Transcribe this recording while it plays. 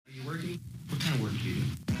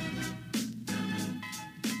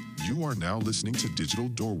You are now listening to Digital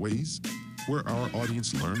Doorways, where our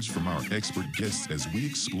audience learns from our expert guests as we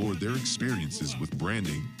explore their experiences with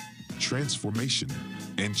branding, transformation,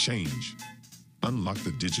 and change. Unlock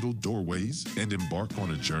the digital doorways and embark on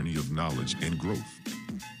a journey of knowledge and growth.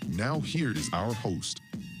 Now here is our host,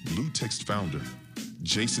 Blue Text founder,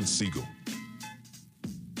 Jason Siegel.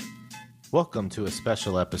 Welcome to a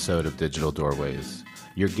special episode of Digital Doorways,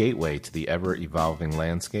 your gateway to the ever-evolving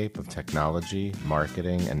landscape of technology,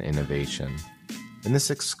 marketing, and innovation. In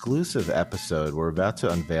this exclusive episode, we're about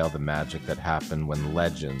to unveil the magic that happened when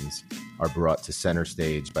legends are brought to center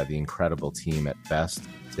stage by the incredible team at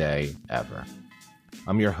Best.Day.Ever.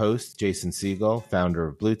 I'm your host, Jason Siegel, founder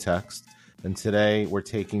of Blue Text, and today we're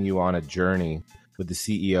taking you on a journey with the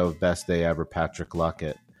CEO of Best.Day.Ever, Patrick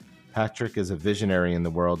Luckett. Patrick is a visionary in the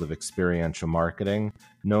world of experiential marketing,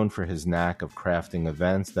 known for his knack of crafting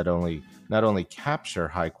events that not only capture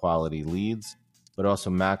high-quality leads, but also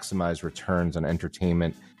maximize returns on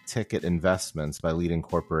entertainment ticket investments by leading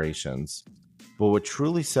corporations. But what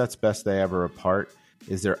truly sets Best.Day.Ever apart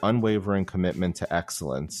is their unwavering commitment to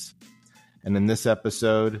excellence. And in this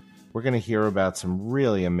episode, we're going to hear about some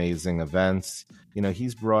really amazing events. You know,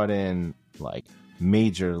 he's brought in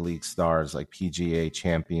major league stars like PGA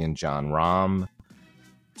champion John Rahm,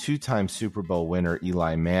 two-time Super Bowl winner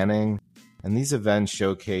Eli Manning, and these events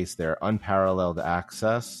showcase their unparalleled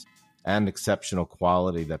access and exceptional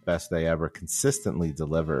quality that Best.Day.Ever consistently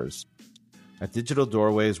delivers. At Digital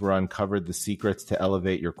Doorways, we're uncovered the secrets to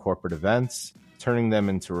elevate your corporate events, turning them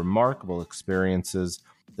into remarkable experiences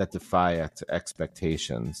that defy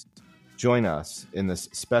expectations. Join us in this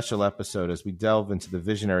special episode as we delve into the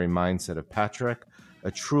visionary mindset of Patrick,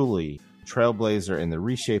 a truly trailblazer in the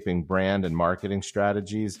reshaping brand and marketing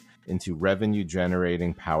strategies into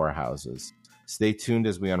revenue-generating powerhouses. Stay tuned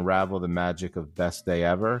as we unravel the magic of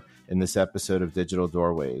Best.Day.Ever in this episode of Digital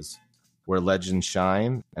Doorways, where legends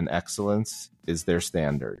shine and excellence is their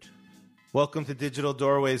standard. Welcome to Digital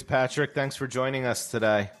Doorways, Patrick. Thanks for joining us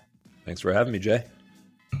today. Thanks for having me, Jay.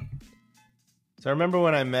 So I remember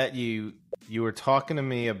when I met you, you were talking to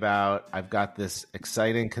me about, I've got this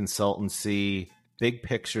exciting consultancy, big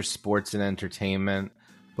picture sports and entertainment.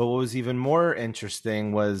 But what was even more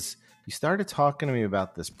interesting was you started talking to me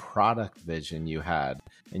about this product vision you had,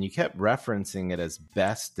 and you kept referencing it as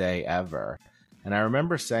Best Day Ever. And I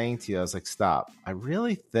remember saying to you, I was like, stop, I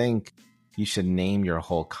really think you should name your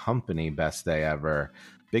whole company Best Day Ever.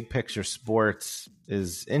 Big picture sports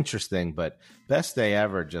is interesting, but Best Day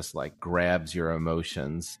Ever just grabs your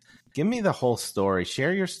emotions. Give me the whole story.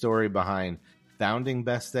 Share your story behind founding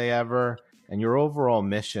Best Day Ever and your overall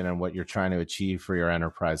mission and what you're trying to achieve for your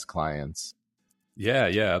enterprise clients. Yeah,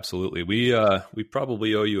 absolutely. We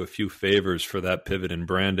probably owe you a few favors for that pivot in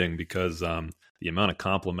branding because the amount of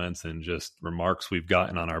compliments and just remarks we've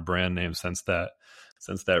gotten on our brand name since that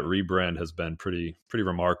rebrand has been pretty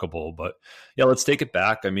remarkable. But yeah, let's take it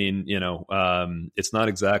back. I mean, it's not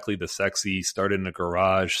exactly the sexy started in a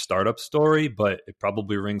garage startup story, but it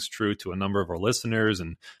probably rings true to a number of our listeners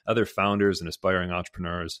and other founders and aspiring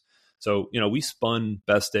entrepreneurs. So, we spun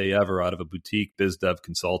Best Day Ever out of a boutique biz dev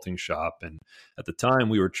consulting shop. And at the time,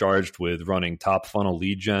 we were charged with running top funnel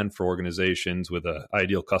lead gen for organizations with an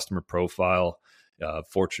ideal customer profile,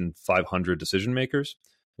 Fortune 500 decision makers.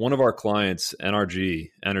 One of our clients, NRG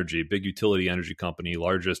Energy, big utility energy company,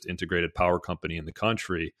 largest integrated power company in the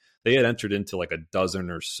country, they had entered into a dozen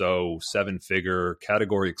or so seven-figure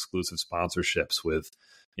category exclusive sponsorships with,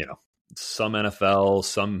 some NFL,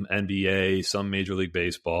 some NBA, some Major League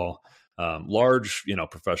Baseball, large,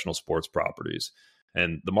 professional sports properties.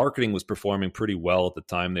 And the marketing was performing pretty well at the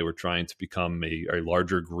time. They were trying to become a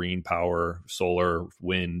larger green power, solar,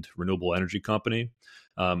 wind, renewable energy company.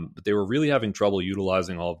 But they were really having trouble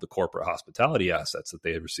utilizing all of the corporate hospitality assets that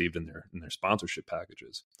they had received in their sponsorship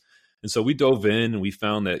packages. And so we dove in and we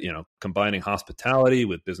found that, combining hospitality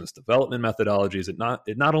with business development methodologies, it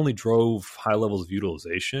not only drove high levels of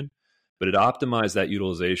utilization, but it optimized that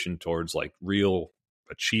utilization towards real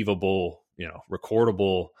achievable,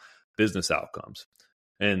 recordable business outcomes.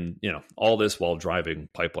 And, all this while driving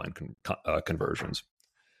pipeline conversions.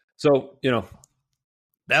 So,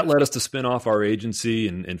 that led us to spin off our agency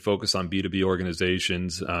and focus on B2B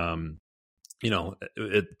organizations.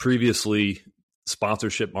 Previously,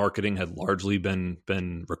 sponsorship marketing had largely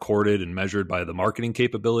been recorded and measured by the marketing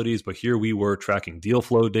capabilities, but here we were tracking deal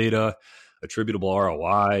flow data, attributable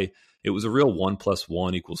ROI. It was a real 1 +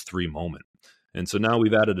 1 = 3 moment. And so now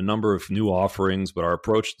we've added a number of new offerings, but our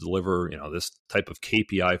approach to deliver, this type of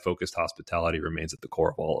KPI-focused hospitality remains at the core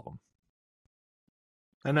of all of them.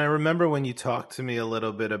 And I remember when you talked to me a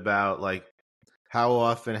little bit about how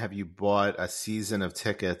often have you bought a season of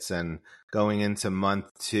tickets and going into month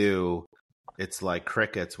 2, it's like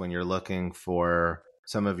crickets when you're looking for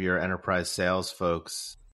some of your enterprise sales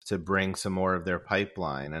folks to bring some more of their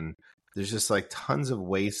pipeline. And there's just like tons of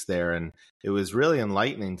waste there. And it was really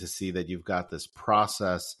enlightening to see that you've got this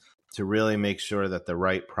process to really make sure that the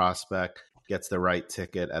right prospect gets the right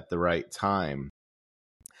ticket at the right time.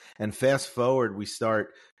 And fast forward, we start,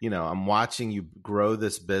 I'm watching you grow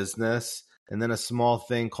this business. And then a small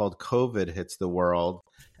thing called COVID hits the world.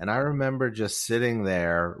 And I remember just sitting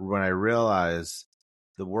there when I realized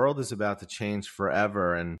the world is about to change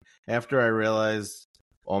forever. And after I realized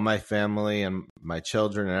all my family and my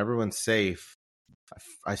children and everyone's safe,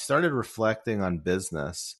 I started reflecting on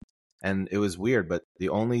business. And it was weird, but the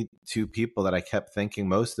only 2 people that I kept thinking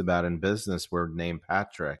most about in business were named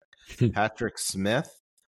Patrick. Patrick Smith,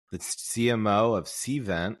 the CMO of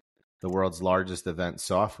Cvent, the world's largest event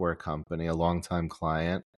software company, a longtime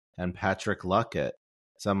client, and Patrick Luckett,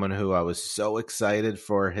 someone who I was so excited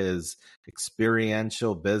for his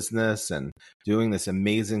experiential business and doing this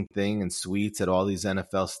amazing thing in suites at all these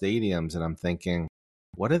NFL stadiums. And I'm thinking,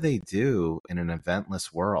 what do they do in an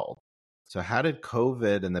eventless world? So how did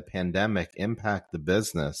COVID and the pandemic impact the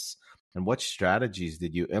business? And what strategies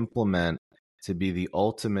did you implement to be the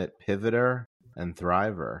ultimate pivoter and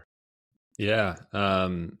thriver? Yeah.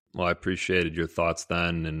 Well, I appreciated your thoughts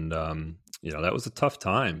then. And, that was a tough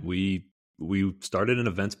time. We started an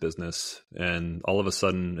events business and all of a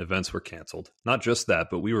sudden events were canceled. Not just that,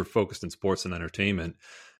 but we were focused in sports and entertainment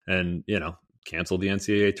and, canceled the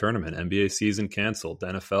NCAA tournament, NBA season canceled, the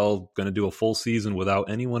NFL going to do a full season without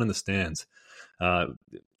anyone in the stands.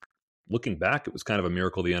 Looking back, it was kind of a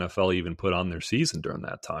miracle the NFL even put on their season during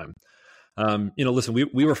that time. Listen,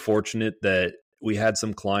 we were fortunate that we had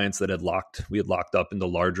some clients that we had locked up into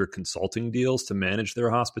larger consulting deals to manage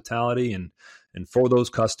their hospitality. And for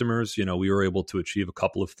those customers, we were able to achieve a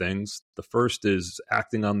couple of things. The first is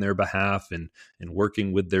acting on their behalf and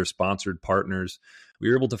working with their sponsored partners. We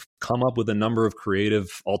were able to come up with a number of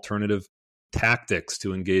creative alternative tactics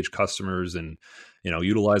to engage customers and,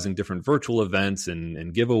 utilizing different virtual events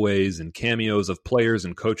and giveaways and cameos of players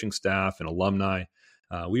and coaching staff and alumni.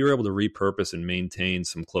 We were able to repurpose and maintain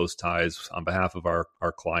some close ties on behalf of our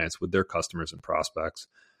clients with their customers and prospects.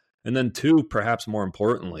 And then 2, perhaps more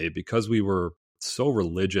importantly, because we were so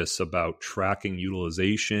religious about tracking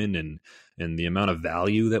utilization and the amount of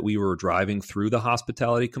value that we were driving through the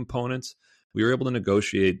hospitality components, we were able to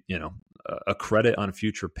negotiate, a credit on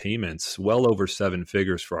future payments well over 7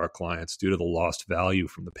 figures for our clients due to the lost value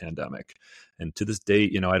from the pandemic. And to this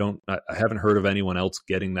date, I haven't heard of anyone else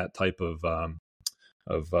getting that type of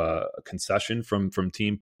concession from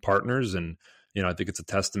team partners. And, I think it's a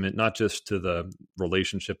testament, not just to the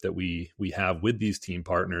relationship that we have with these team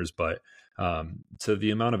partners, but to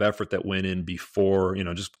the amount of effort that went in before,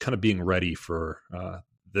 just kind of being ready for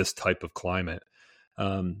this type of climate.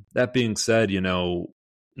 That being said,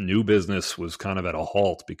 new business was kind of at a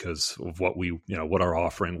halt because of what our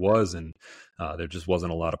offering was. And there just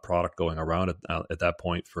wasn't a lot of product going around at that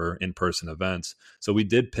point for in-person events. So we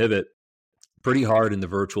did pivot pretty hard in the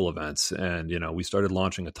virtual events. And, we started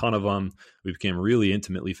launching a ton of them. We became really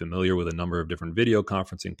intimately familiar with a number of different video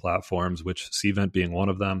conferencing platforms, which Cvent being one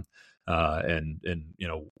of them, and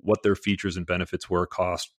what their features and benefits were,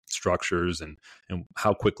 cost structures, and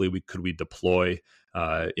how quickly could we deploy,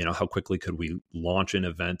 how quickly could we launch an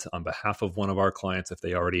event on behalf of one of our clients if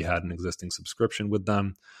they already had an existing subscription with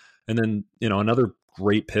them. And then, another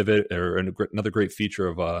great pivot or another great feature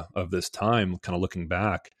of this time, kind of looking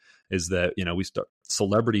back, is that, we start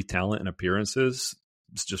celebrity talent and appearances.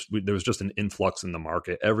 There was just an influx in the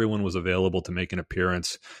market. Everyone was available to make an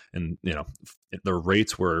appearance, and, the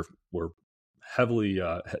rates were heavily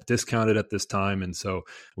discounted at this time. And so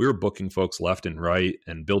we were booking folks left and right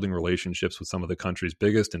and building relationships with some of the country's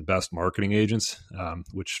biggest and best marketing agents,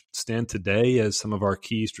 which stand today as some of our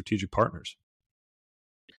key strategic partners.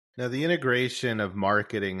 Now, the integration of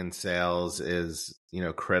marketing and sales is,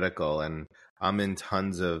 critical. And I'm in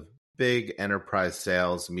tons of big enterprise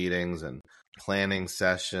sales meetings and planning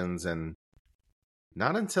sessions. And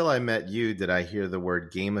not until I met you did I hear the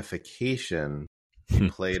word gamification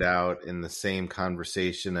played out in the same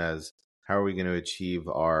conversation as how are we going to achieve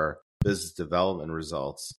our business development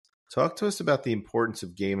results. Talk to us about the importance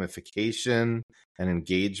of gamification and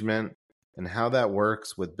engagement and how that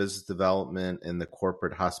works with business development in the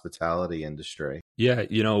corporate hospitality industry. Yeah,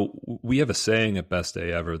 we have a saying at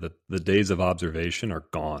Best.Day.Ever that the days of observation are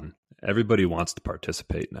gone. Everybody wants to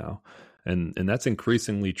participate now. And that's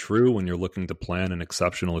increasingly true when you're looking to plan an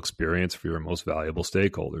exceptional experience for your most valuable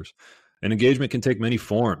stakeholders. And engagement can take many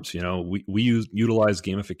forms. We utilize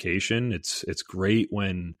gamification. It's great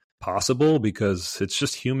when possible because it's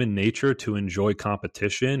just human nature to enjoy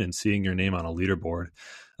competition and seeing your name on a leaderboard.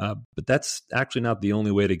 But that's actually not the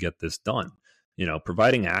only way to get this done.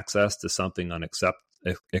 Providing access to something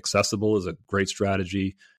accessible is a great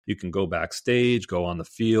strategy. You can go backstage, go on the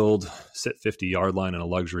field, sit 50-yard line in a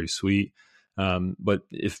luxury suite. But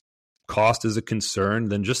if cost is a concern,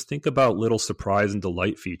 then just think about little surprise and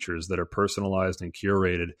delight features that are personalized and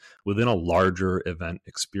curated within a larger event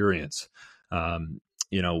experience.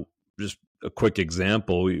 Just a quick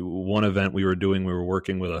example, one event we were doing, we were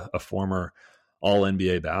working with a former all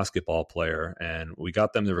NBA basketball player, and we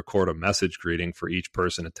got them to record a message greeting for each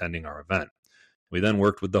person attending our event. We then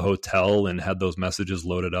worked with the hotel and had those messages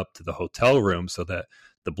loaded up to the hotel room so that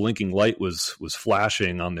the blinking light was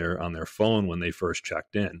flashing on their phone when they first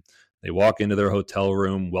checked in. They walk into their hotel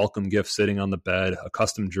room, welcome gift sitting on the bed, a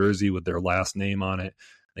custom jersey with their last name on it.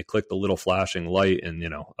 They click the little flashing light and,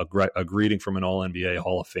 a greeting from an all-NBA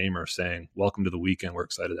Hall of Famer saying, "Welcome to the weekend. We're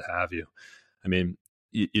excited to have you." I mean,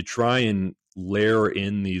 you try and layer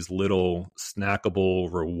in these little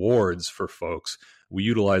snackable rewards for folks. We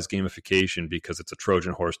utilize gamification because it's a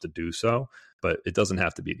Trojan horse to do so, but it doesn't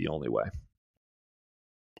have to be the only way.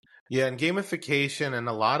 Yeah, and gamification and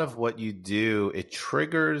a lot of what you do, it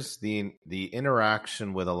triggers the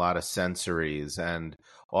interaction with a lot of sensories, and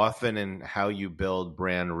often in how you build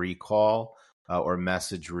brand recall or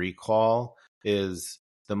message recall is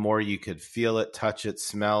the more you could feel it, touch it,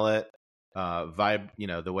 smell it,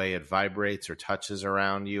 the way it vibrates or touches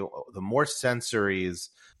around you. The more sensories,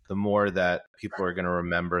 the more that people are going to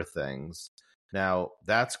remember things. Now,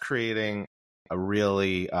 that's creating a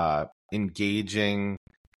really engaging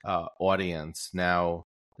audience. Now,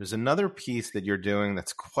 there's another piece that you're doing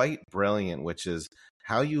that's quite brilliant, which is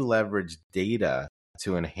how you leverage data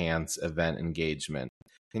to enhance event engagement.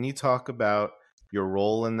 Can you talk about your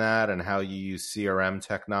role in that and how you use CRM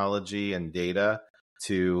technology and data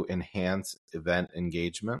to enhance event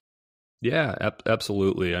engagement? Yeah,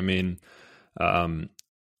 absolutely. I mean,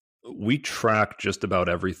 we track just about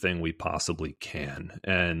everything we possibly can.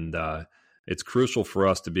 And it's crucial for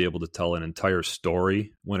us to be able to tell an entire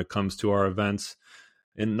story when it comes to our events.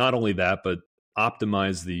 And not only that, but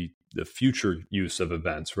optimize the future use of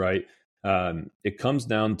events, right? It comes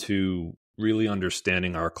down to really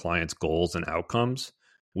understanding our clients' goals and outcomes.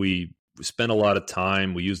 We spend a lot of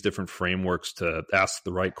time. We use different frameworks to ask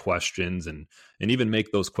the right questions and even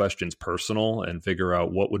make those questions personal and figure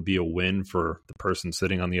out what would be a win for the person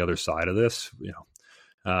sitting on the other side of this.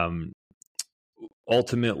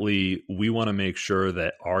 Ultimately, we want to make sure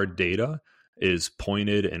that our data is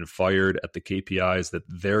pointed and fired at the KPIs that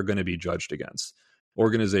they're going to be judged against.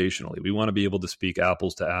 Organizationally, we want to be able to speak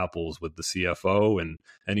apples to apples with the CFO and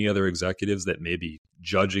any other executives that may be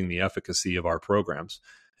judging the efficacy of our programs.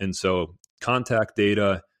 And so contact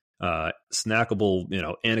data,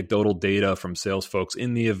 snackable, anecdotal data from sales folks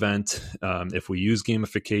in the event. If we use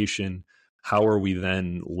gamification, how are we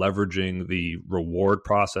then leveraging the reward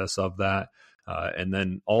process of that? And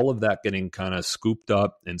then all of that getting kind of scooped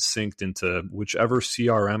up and synced into whichever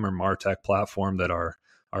CRM or MarTech platform that our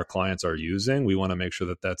clients are using. We want to make sure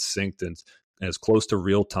that that's synced and as close to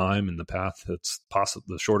real time in the path that's possible,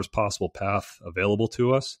 the shortest possible path available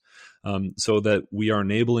to us, so that we are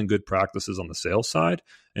enabling good practices on the sales side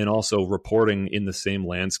and also reporting in the same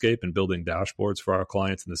landscape and building dashboards for our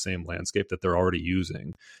clients in the same landscape that they're already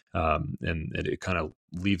using. And it kind of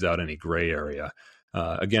leaves out any gray area.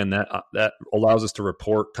 Again, that allows us to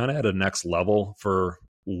report kind of at a next level for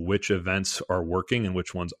which events are working and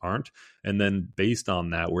which ones aren't. And then based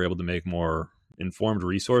on that, we're able to make more informed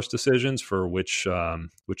resource decisions for which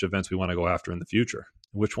events we want to go after in the future,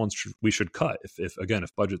 which ones we should cut if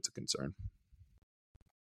budget's a concern.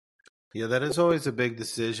 Yeah, that is always a big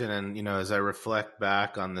decision. And, as I reflect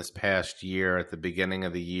back on this past year, at the beginning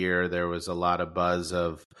of the year, there was a lot of buzz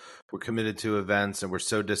of we're committed to events and we're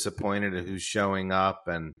so disappointed at who's showing up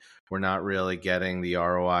and we're not really getting the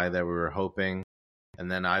ROI that we were hoping. And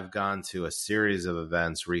then I've gone to a series of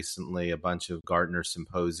events recently, a bunch of Gartner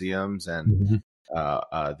symposiums and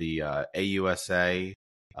the AUSA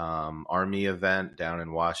Army event down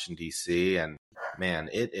in Washington, D.C. And man,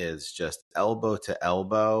 it is just elbow to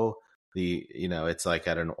elbow. It's like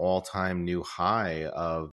at an all-time new high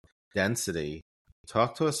of density.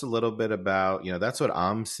 Talk to us a little bit about, that's what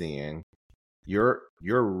I'm seeing. You're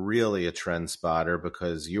really a trend spotter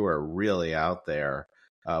because you are really out there.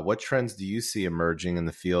 What trends do you see emerging in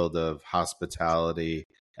the field of hospitality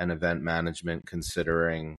and event management,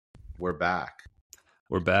 considering we're back?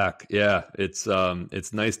 We're back. Yeah, it's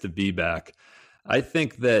nice to be back. I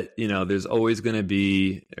think that, there's always going to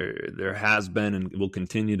be, there has been and will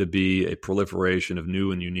continue to be a proliferation of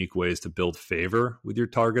new and unique ways to build favor with your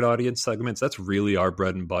target audience segments. That's really our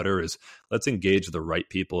bread and butter, is let's engage the right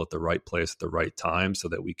people at the right place at the right time so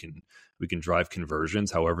that we can drive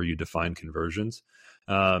conversions, however you define conversions.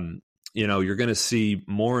 You're going to see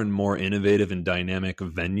more and more innovative and dynamic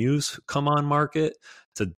venues come on market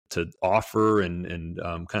to offer and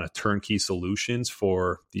kind of turnkey solutions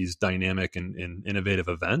for these dynamic and innovative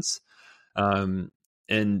events.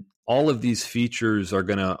 And all of these features are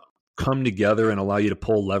going to come together and allow you to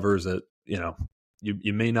pull levers that,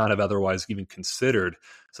 you may not have otherwise even considered,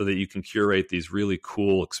 so that you can curate these really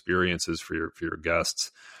cool experiences for your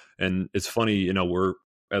guests. And it's funny, we're,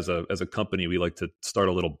 as a company, we like to start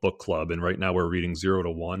a little book club. And right now we're reading 0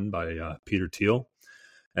 to 1 by Peter Thiel.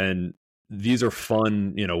 And these are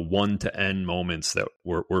fun, 1 to N moments that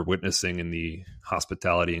we're witnessing in the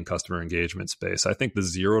hospitality and customer engagement space. I think the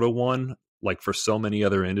 0 to 1, like for so many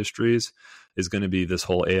other industries, is going to be this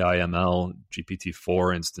whole AI, ML,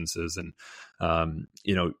 GPT-4 instances. And,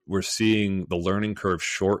 we're seeing the learning curve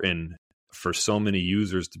shorten for so many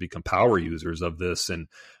users to become power users of this. And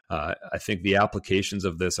I think the applications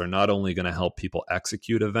of this are not only going to help people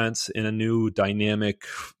execute events in a new, dynamic,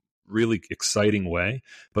 really exciting way,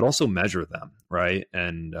 but also measure them, right?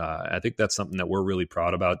 And I think that's something that we're really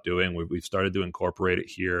proud about doing. We've started to incorporate it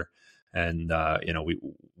here. And,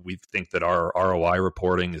 we think that our ROI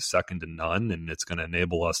reporting is second to none, and it's going to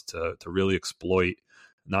enable us to really exploit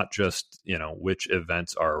not just, which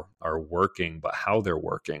events are working, but how they're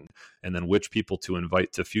working, and then which people to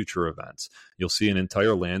invite to future events. You'll see an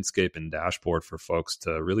entire landscape and dashboard for folks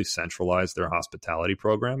to really centralize their hospitality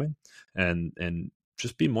programming and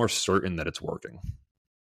just be more certain that it's working.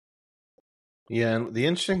 Yeah, and the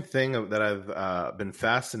interesting thing that I've been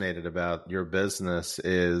fascinated about your business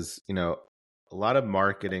is, a lot of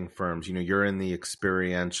marketing firms, you're in the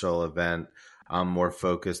experiential event. I'm more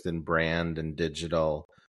focused in brand and digital.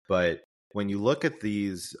 But when you look at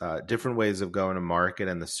these different ways of going to market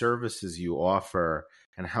and the services you offer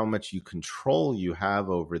and how much control you have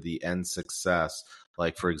over the end success,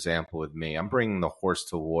 like, for example, with me, I'm bringing the horse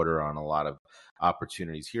to water on a lot of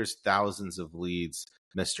opportunities. Here's thousands of leads,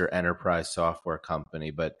 Mr. Enterprise Software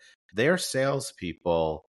Company, but their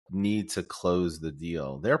salespeople need to close the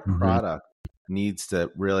deal. Their product needs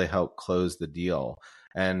to really help close the deal.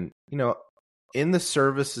 And, in the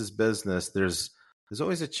services business, there's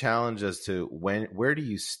always a challenge as to where do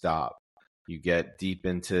you stop? You get deep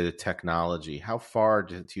into technology. How far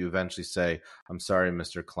do you eventually say, I'm sorry,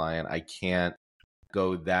 Mr. Client, I can't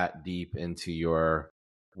go that deep into your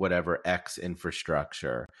whatever X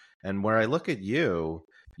infrastructure? And where I look at you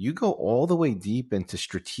go all the way deep into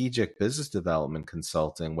strategic business development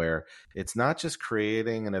consulting, where it's not just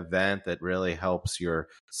creating an event that really helps your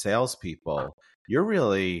salespeople. You're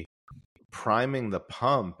really priming the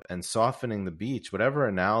pump and softening the beach, whatever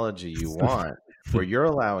analogy you want, where you're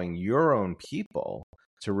allowing your own people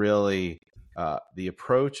to really, the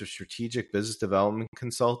approach of strategic business development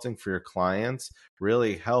consulting for your clients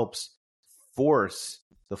really helps force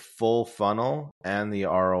the full funnel and the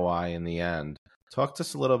ROI in the end. Talk to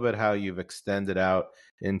us a little bit how you've extended out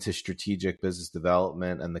into strategic business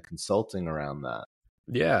development and the consulting around that.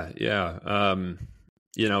 Yeah.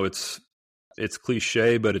 It's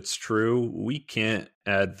cliche, but it's true. We can't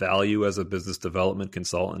add value as a business development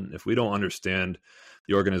consultant if we don't understand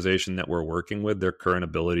the organization that we're working with, their current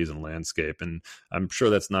abilities and landscape. And I'm sure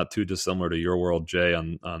that's not too dissimilar to your world, Jay,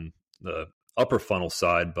 on the upper funnel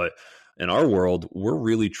side. But in our world, we're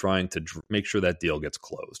really trying to make sure that deal gets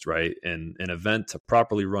closed, right? And an event, a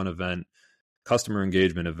properly run event, customer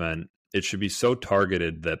engagement event, it should be so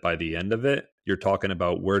targeted that by the end of it, you're talking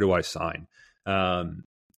about, where do I sign?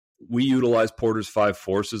 We utilize Porter's 5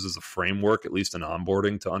 Forces as a framework, at least in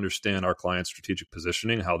onboarding, to understand our client's strategic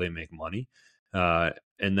positioning, how they make money. And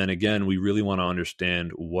then again, we really want to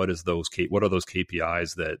understand what are those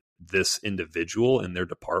KPIs that this individual in their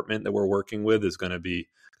department that we're working with is going to be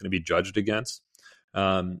judged against.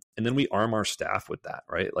 And then we arm our staff with that,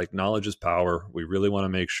 right? Like, knowledge is power. We really want to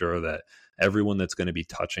make sure that everyone that's going to be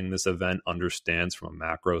touching this event understands from a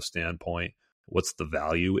macro standpoint what's the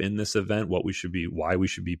value in this event, why we should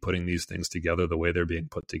be putting these things together the way they're being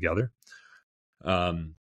put together.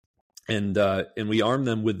 And we arm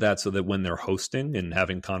them with that so that when they're hosting and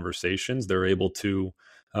having conversations, they're able to,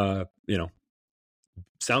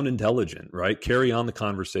 sound intelligent, right? Carry on the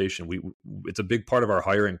conversation. It's a big part of our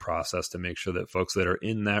hiring process to make sure that folks that are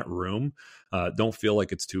in that room don't feel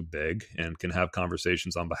like it's too big and can have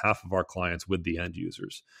conversations on behalf of our clients with the end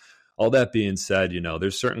users. all that being said,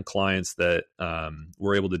 there's certain clients that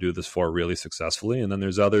we're able to do this for really successfully. And then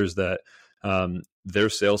there's others that their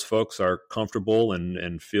sales folks are comfortable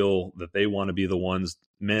and feel that they want to be the ones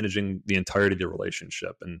managing the entirety of the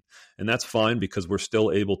relationship. And that's fine, because we're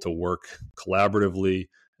still able to work collaboratively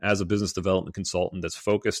as a business development consultant that's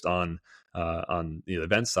focused on the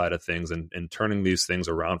event side of things and turning these things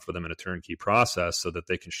around for them in a turnkey process so that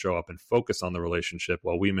they can show up and focus on the relationship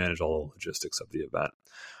while we manage all the logistics of the event.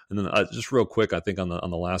 And then just real quick, I think on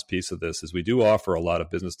the last piece of this is we do offer a lot of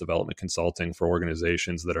business development consulting for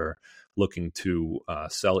organizations that are looking to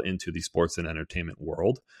sell into the sports and entertainment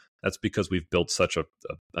world. That's because we've built such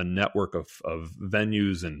a network of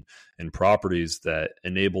venues and properties that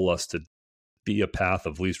enable us to be a path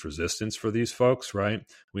of least resistance for these folks, right?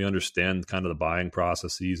 We understand kind of the buying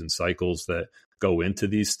processes and cycles that go into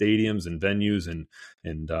these stadiums and venues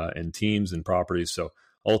and teams and properties. So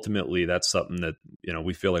ultimately, that's something that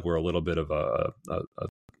we feel like we're a little bit of a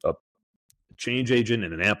change agent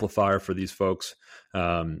and an amplifier for these folks.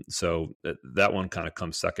 So that one kind of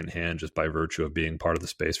comes secondhand just by virtue of being part of the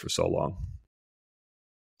space for so long.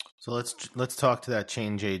 So let's talk to that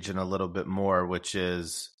change agent a little bit more, which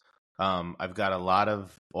is I've got a lot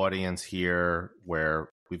of audience here where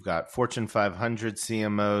we've got Fortune 500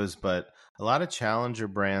 CMOs, but a lot of challenger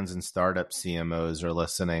brands and startup CMOs are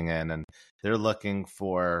listening in, and they're looking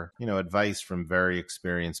for, advice from very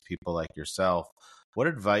experienced people like yourself. What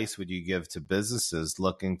advice would you give to businesses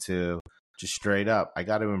looking to just straight up, I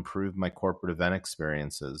got to improve my corporate event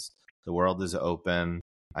experiences. The world is open.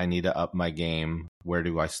 I need to up my game. Where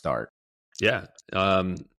do I start? Yeah.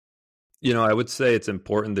 I would say it's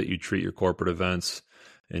important that you treat your corporate events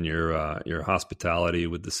and your hospitality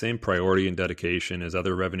with the same priority and dedication as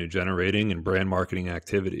other revenue generating and brand marketing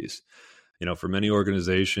activities. For many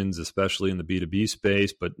organizations, especially in the B2B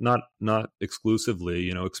space, but not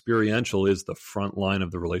exclusively, experiential is the front line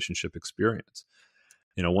of the relationship experience.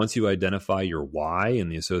 Once you identify your why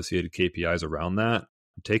and the associated KPIs around that,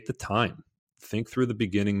 take the time, think through the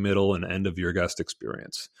beginning, middle, and end of your guest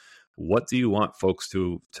experience. What do you want folks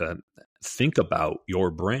to think about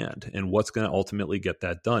your brand, and what's going to ultimately get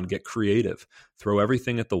that done? Get creative, throw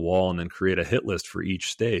everything at the wall, and then create a hit list for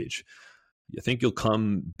each stage. You think you'll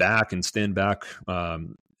come back and stand back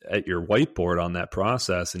at your whiteboard on that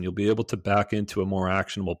process, and you'll be able to back into a more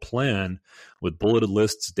actionable plan with bulleted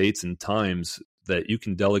lists, dates, and times that you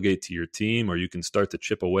can delegate to your team, or you can start to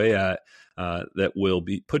chip away at that will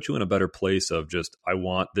put you in a better place of just, I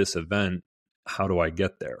want this event. How do I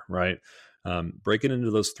get there, right? Break it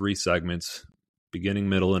into those three segments, beginning,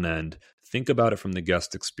 middle, and end. Think about it from the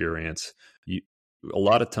guest experience. A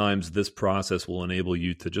lot of times this process will enable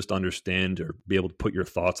you to just understand or be able to put your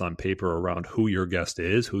thoughts on paper around who your guest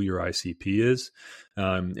is, who your ICP is,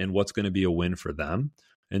 and what's going to be a win for them,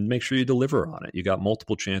 and make sure you deliver on it. You got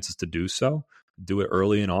multiple chances to do so. Do it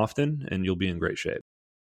early and often, and you'll be in great shape.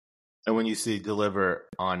 And when you say deliver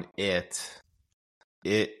on it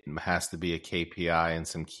has to be a KPI and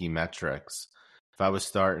some key metrics. If I was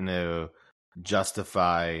starting to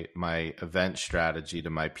justify my event strategy to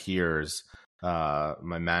my peers,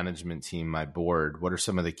 my management team, my board, what are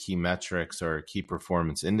some of the key metrics or key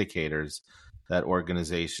performance indicators that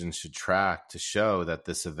organizations should track to show that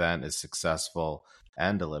this event is successful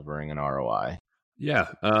and delivering an ROI? Yeah.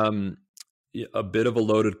 A bit of a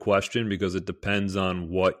loaded question because it depends on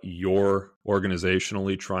what you're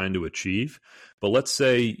organizationally trying to achieve. But let's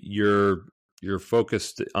say you're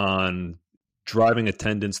focused on driving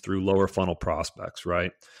attendance through lower funnel prospects,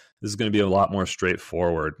 right? This is going to be a lot more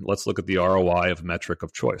straightforward. Let's look at the ROI of metric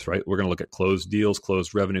of choice, right? We're going to look at closed deals,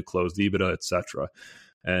 closed revenue, closed EBITDA, et cetera.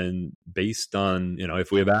 And based on,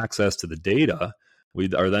 if we have access to the data, we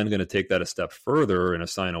are then going to take that a step further and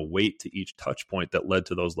assign a weight to each touch point that led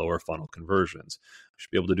to those lower funnel conversions. We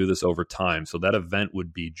should be able to do this over time. So that event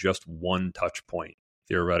would be just one touch point,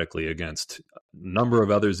 theoretically, against a number of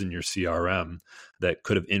others in your CRM that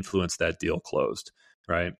could have influenced that deal closed,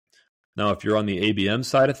 right? Now, if you're on the ABM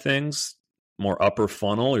side of things, more upper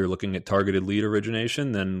funnel, you're looking at targeted lead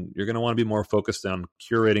origination, then you're going to want to be more focused on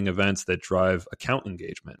curating events that drive account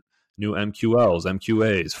engagement, new MQLs,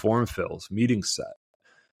 MQAs, form fills, meeting set.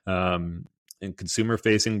 And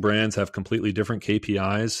consumer-facing brands have completely different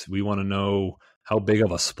KPIs. We want to know how big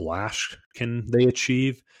of a splash can they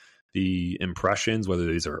achieve, the impressions, whether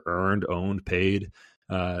these are earned, owned, paid.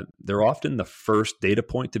 They're often the first data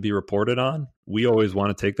point to be reported on. We always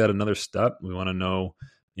want to take that another step. We want to know,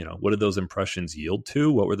 what did those impressions yield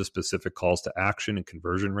to? What were the specific calls to action and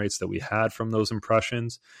conversion rates that we had from those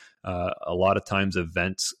impressions? A lot of times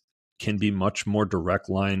events can be much more direct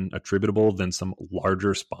line attributable than some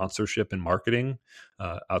larger sponsorship and marketing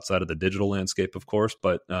outside of the digital landscape, of course.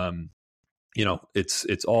 But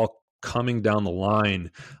it's all coming down the line,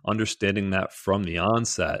 understanding that from the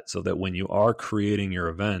onset, so that when you are creating your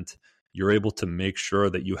event, you're able to make sure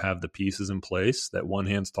that you have the pieces in place, that one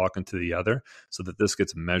hand's talking to the other, so that this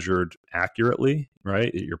gets measured accurately,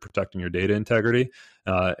 right? You're protecting your data integrity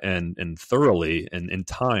and thoroughly and in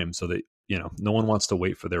time, so that no one wants to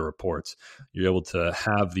wait for their reports. You're able to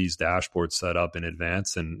have these dashboards set up in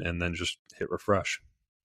advance and then just hit refresh.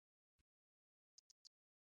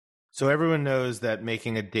 So everyone knows that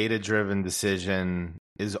making a data-driven decision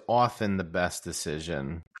is often the best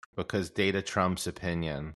decision because data trumps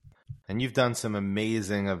opinion. And you've done some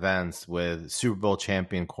amazing events with Super Bowl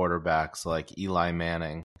champion quarterbacks like Eli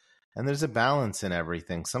Manning. And there's a balance in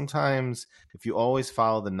everything. Sometimes if you always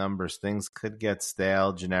follow the numbers, things could get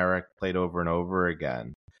stale, generic, played over and over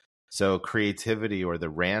again. So creativity or the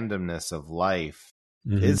randomness of life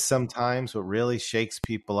is sometimes what really shakes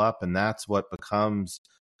people up. And that's what becomes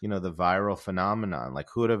the viral phenomenon. Like,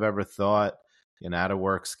 who would have ever thought an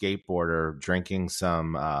out-of-work skateboarder drinking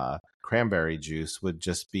some cranberry juice would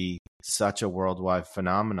just be such a worldwide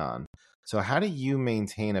phenomenon? So how do you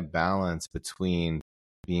maintain a balance between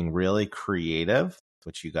being really creative,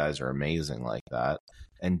 which you guys are amazing like that,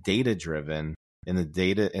 and data-driven in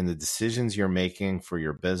the decisions you're making for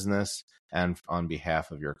your business and on behalf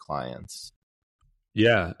of your clients?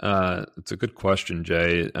 Yeah, it's a good question,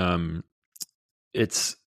 Jay.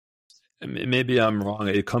 Maybe I'm wrong.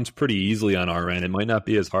 It comes pretty easily on our end. It might not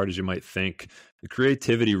be as hard as you might think. The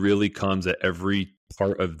creativity really comes at every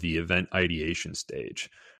part of the event ideation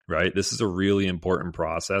stage, right? This is a really important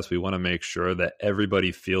process. We want to make sure that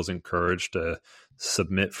everybody feels encouraged to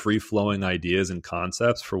submit free-flowing ideas and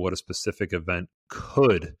concepts for what a specific event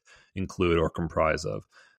could include or comprise of.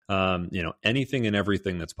 Anything and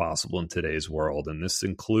everything that's possible in today's world. And this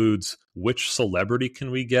includes which celebrity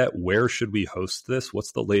can we get? Where should we host this?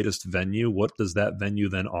 What's the latest venue? What does that venue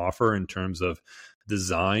then offer in terms of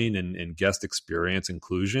design and guest experience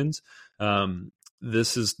inclusions?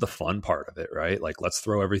 This is the fun part of it, right? Like, let's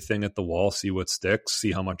throw everything at the wall, see what sticks,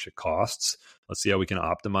 see how much it costs. Let's see how we can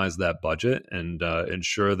optimize that budget and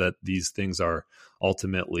ensure that these things are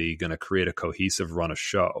ultimately going to create a cohesive run of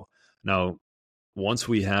show. Now, once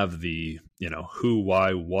we have the, who,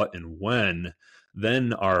 why, what, and when,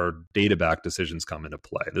 then our data-backed decisions come into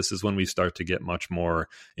play. This is when we start to get much more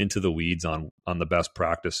into the weeds on the best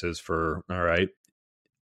practices for, all right,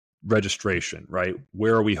 registration, right?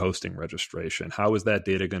 Where are we hosting registration? How is that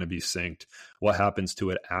data going to be synced? What happens to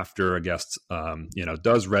it after a guest,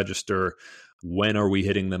 does register? When are we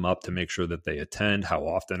hitting them up to make sure that they attend? How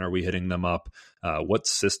often are we hitting them up? What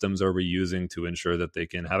systems are we using to ensure that they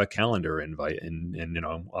can have a calendar invite? And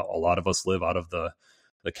a lot of us live out of the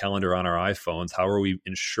calendar on our iPhones. How are we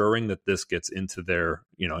ensuring that this gets into their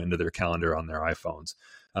calendar on their iPhones?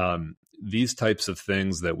 These types of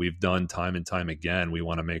things that we've done time and time again, we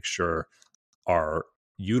want to make sure are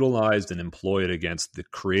utilized and employed against the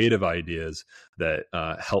creative ideas that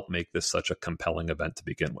help make this such a compelling event to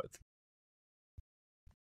begin with.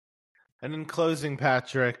 And in closing,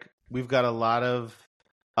 Patrick, we've got a lot of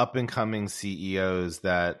up-and-coming CEOs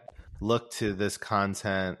that look to this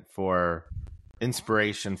content for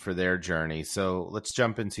inspiration for their journey. So let's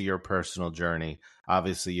jump into your personal journey.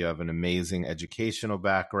 Obviously, you have an amazing educational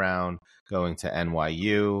background going to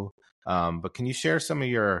NYU, but can you share some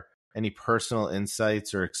of any personal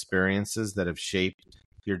insights or experiences that have shaped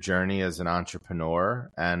your journey as an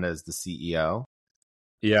entrepreneur and as the CEO?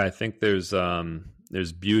 Yeah, I think there's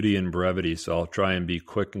beauty in brevity, so I'll try and be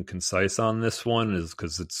quick and concise on this one, is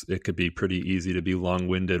because it could be pretty easy to be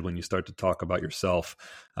long-winded when you start to talk about yourself.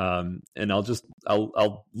 And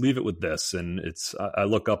I'll leave it with this, and I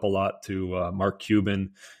look up a lot to Mark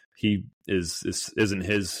Cuban. He isn't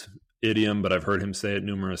his idiom, but I've heard him say it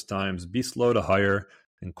numerous times: be slow to hire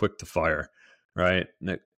and quick to fire, right?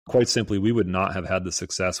 And quite simply, we would not have had the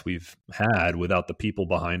success we've had without the people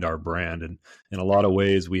behind our brand. And in a lot of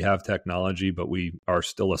ways, we have technology, but we are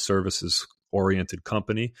still a services-oriented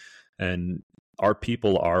company, and our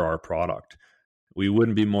people are our product. We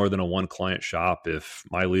wouldn't be more than a one-client shop if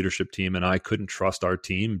my leadership team and I couldn't trust our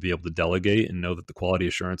team, be able to delegate and know that the quality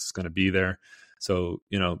assurance is going to be there. So,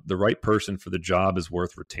 the right person for the job is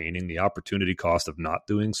worth retaining. The opportunity cost of not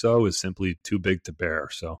doing so is simply too big to bear.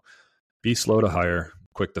 So be slow to hire,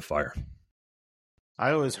 quick to fire.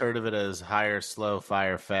 I always heard of it as hire slow,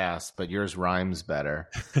 fire fast, but yours rhymes better.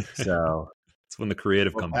 So it's when the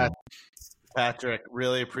creative comes in. Patrick,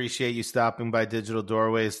 really appreciate you stopping by Digital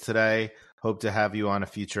Doorways today. Hope to have you on a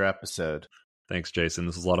future episode. Thanks, Jason.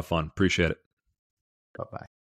 This was a lot of fun. Appreciate it. Bye-bye.